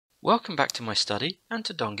Welcome back to my study and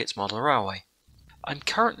to Dongits Model Railway. I'm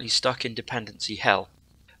currently stuck in Dependency Hell.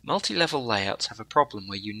 Multi-level layouts have a problem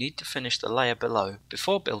where you need to finish the layer below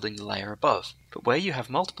before building the layer above, but where you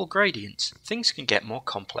have multiple gradients, things can get more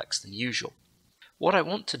complex than usual. What I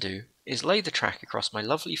want to do is lay the track across my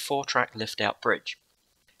lovely 4-track lift-out bridge.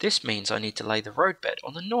 This means I need to lay the roadbed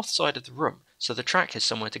on the north side of the room so the track has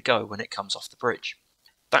somewhere to go when it comes off the bridge.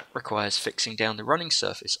 That requires fixing down the running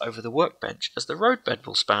surface over the workbench as the roadbed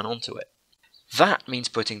will span onto it. That means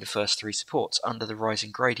putting the first 3 supports under the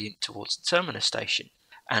rising gradient towards the terminus station,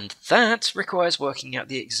 and that requires working out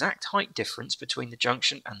the exact height difference between the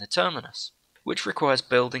junction and the terminus, which requires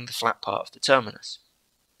building the flat part of the terminus.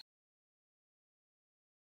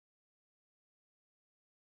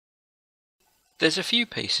 There's a few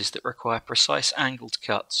pieces that require precise angled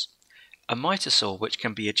cuts. A miter saw which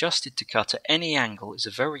can be adjusted to cut at any angle is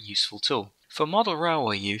a very useful tool. For model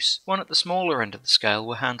railway use, one at the smaller end of the scale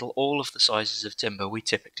will handle all of the sizes of timber we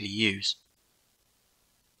typically use.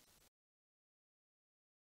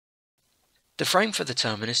 The frame for the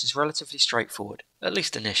terminus is relatively straightforward, at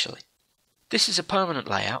least initially. This is a permanent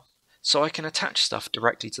layout, so I can attach stuff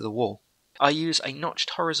directly to the wall. I use a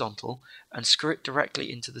notched horizontal and screw it directly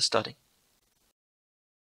into the studding.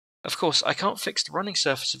 Of course, I can't fix the running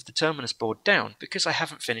surface of the terminus board down because I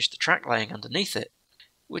haven't finished the track laying underneath it,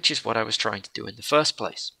 which is what I was trying to do in the first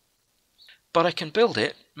place. But I can build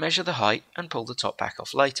it, measure the height, and pull the top back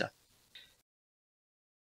off later.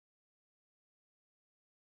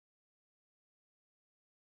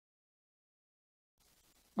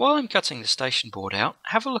 While I'm cutting the station board out,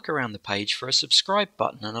 have a look around the page for a subscribe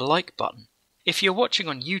button and a like button. If you're watching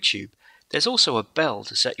on YouTube, there's also a bell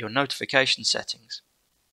to set your notification settings.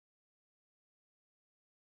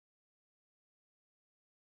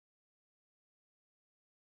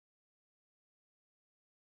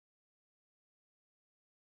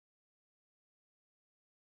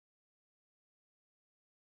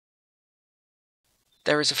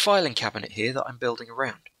 There is a filing cabinet here that I'm building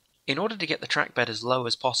around. In order to get the track bed as low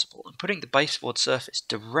as possible, I'm putting the baseboard surface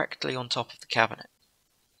directly on top of the cabinet.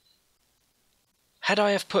 Had I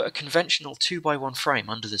have put a conventional 2x1 frame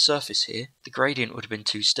under the surface here, the gradient would have been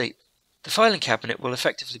too steep. The filing cabinet will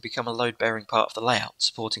effectively become a load-bearing part of the layout,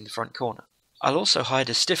 supporting the front corner. I'll also hide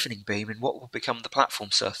a stiffening beam in what will become the platform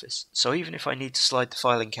surface, so even if I need to slide the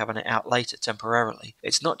filing cabinet out later temporarily,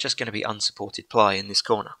 it's not just going to be unsupported ply in this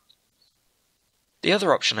corner. The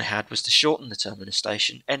other option I had was to shorten the terminus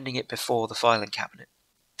station, ending it before the filing cabinet.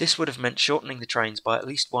 This would have meant shortening the trains by at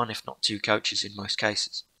least 1 if not 2 coaches in most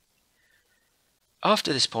cases.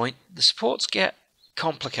 After this point, the supports get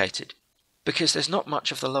complicated, because there's not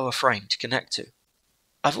much of the lower frame to connect to.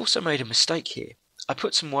 I've also made a mistake here. I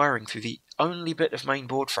put some wiring through the only bit of main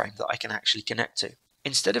board frame that I can actually connect to.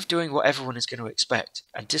 Instead of doing what everyone is going to expect,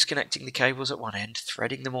 and disconnecting the cables at one end,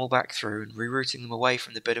 threading them all back through and rerouting them away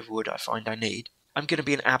from the bit of wood I find I need, I'm going to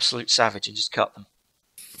be an absolute savage and just cut them.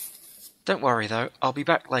 Don't worry though, I'll be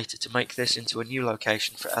back later to make this into a new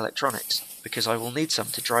location for electronics, because I will need some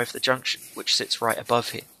to drive the junction, which sits right above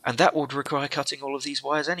here, and that would require cutting all of these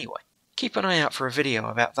wires anyway. Keep an eye out for a video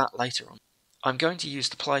about that later on. I'm going to use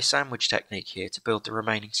the ply sandwich technique here to build the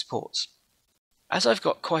remaining supports. As I've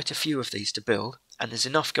got quite a few of these to build, and there's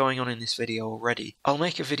enough going on in this video already, I'll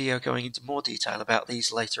make a video going into more detail about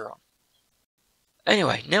these later on.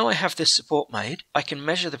 Anyway, now I have this support made, I can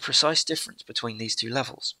measure the precise difference between these 2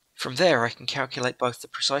 levels. From there I can calculate both the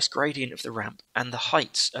precise gradient of the ramp and the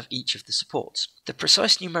heights of each of the supports. The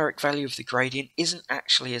precise numeric value of the gradient isn't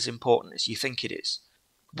actually as important as you think it is.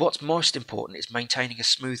 What's most important is maintaining a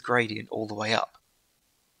smooth gradient all the way up.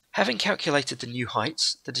 Having calculated the new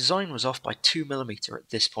heights, the design was off by 2 mm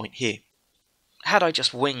at this point here. Had I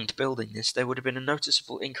just winged building this, there would have been a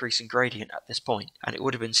noticeable increase in gradient at this point, and it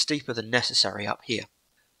would have been steeper than necessary up here.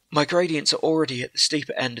 My gradients are already at the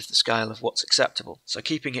steeper end of the scale of what's acceptable, so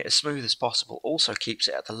keeping it as smooth as possible also keeps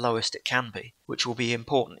it at the lowest it can be, which will be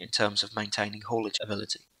important in terms of maintaining haulage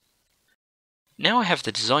ability. Now I have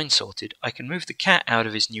the design sorted, I can move the cat out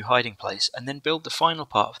of his new hiding place and then build the final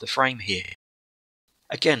part of the frame here.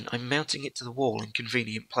 Again, I'm mounting it to the wall in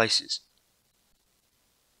convenient places.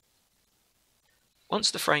 Once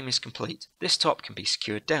the frame is complete, this top can be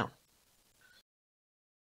secured down.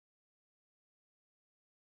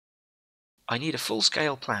 I need a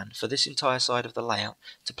full-scale plan for this entire side of the layout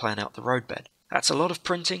to plan out the roadbed. That's a lot of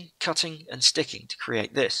printing, cutting and sticking to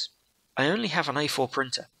create this. I only have an A4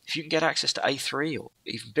 printer. If you can get access to A3 or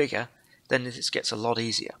even bigger, then this gets a lot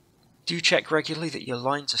easier. Do check regularly that your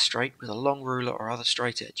lines are straight with a long ruler or other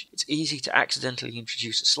straight edge. It's easy to accidentally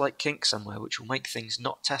introduce a slight kink somewhere which will make things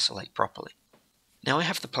not tessellate properly. Now I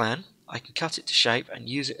have the plan, I can cut it to shape and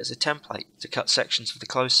use it as a template to cut sections of the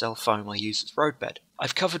closed cell foam I use as roadbed.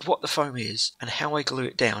 I've covered what the foam is and how I glue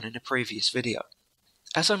it down in a previous video.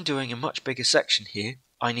 As I'm doing a much bigger section here,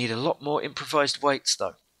 I need a lot more improvised weights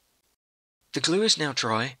though. The glue is now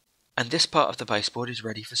dry, and this part of the baseboard is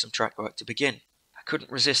ready for some track work to begin. I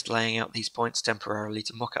couldn't resist laying out these points temporarily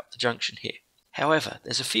to mock up the junction here. However,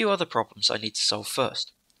 there's a few other problems I need to solve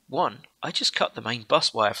first. One, I just cut the main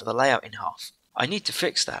bus wire for the layout in half. I need to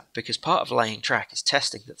fix that because part of laying track is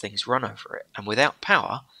testing that things run over it, and without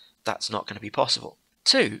power, that's not going to be possible.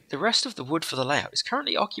 Two, the rest of the wood for the layout is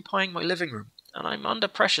currently occupying my living room, and I'm under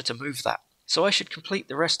pressure to move that, so I should complete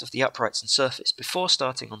the rest of the uprights and surface before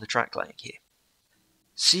starting on the track laying here.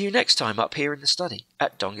 See you next time up here in the study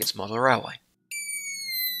at Dongits Model Railway.